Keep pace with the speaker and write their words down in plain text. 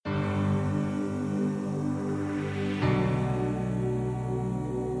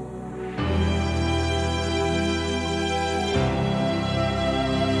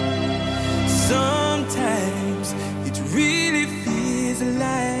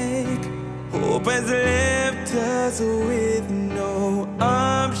Hope has left us with no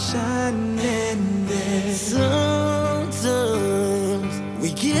option in this. Sometimes we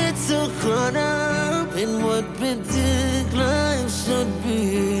get so caught up in what we think life should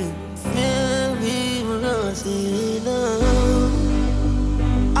be. Fear we lost it all.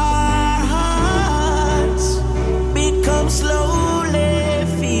 Our hearts become slowly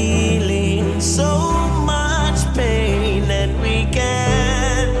feeling so much pain that we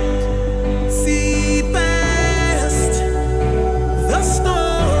can't see past the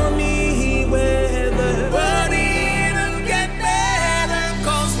stormy weather. But it'll get better,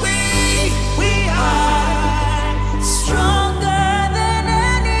 'cause we are stronger than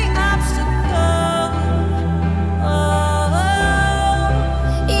any obstacle. Oh,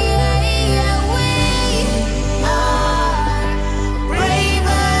 yeah, we are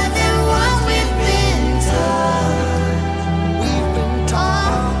braver than what we've been taught. We've been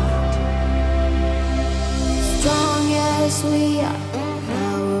taught. Strong, yes we are.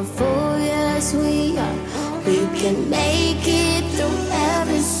 Powerful, yes we are. We can make it through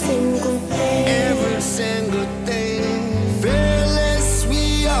every single thing. Every single thing. Fearless we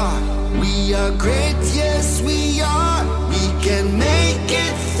are. We are great, yes we are. We can make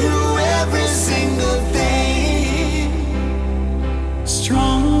it through every single thing.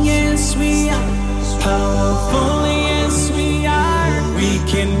 Strong, yes we are. Powerful, yes we are. We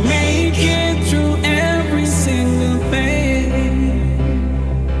can make it through every single thing.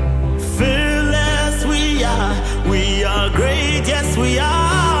 Fearless we are. We are great, yes we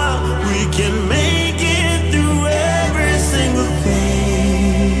are. We can make it through every single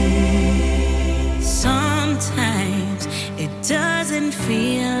thing. Sometimes it doesn't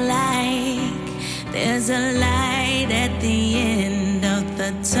feel like there's a light at the end of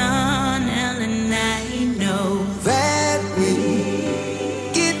the tunnel, and I know that we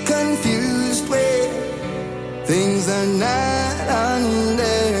get confused when things are not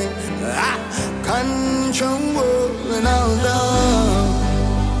under control, and although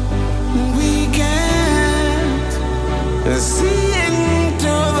we can't see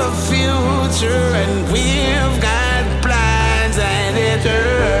into the future, and we've got blinds, and it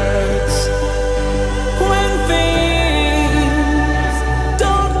hurts when things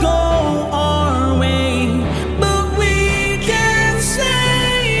don't go our way. But we can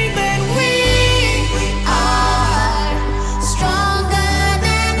say that we are stronger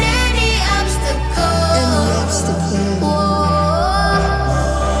than any obstacle. Whoa.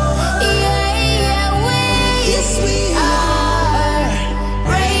 Yeah, we are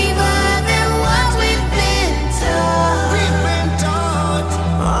braver than what we've been taught. We've been taught.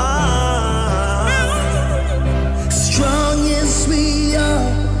 Strong, yes we are.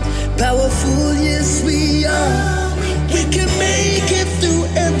 Powerful, yes we are. We can make it through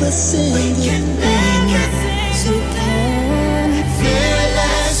every single thing.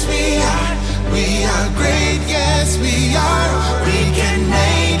 Fearless we are. We are great, yes we are. We can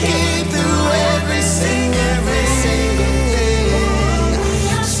make it through every single thing.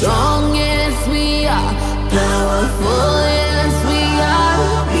 Strong, yes we are. Powerful, yes we are.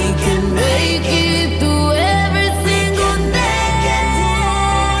 We can make it through every single thing.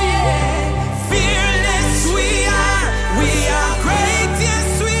 Fearless we are. We are great, yes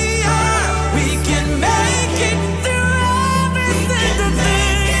we are. We can make it through every single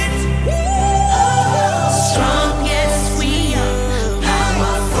thing. Strong, yes we are.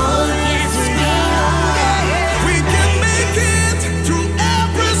 Powerful, yes we are. We can make it through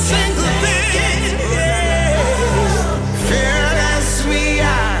every single thing. Fearless we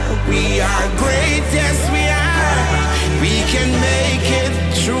are. We are great, yes we are. We can make it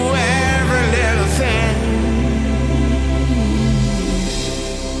through every little thing.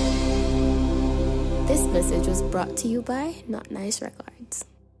 This message was brought to you by Notnice Records.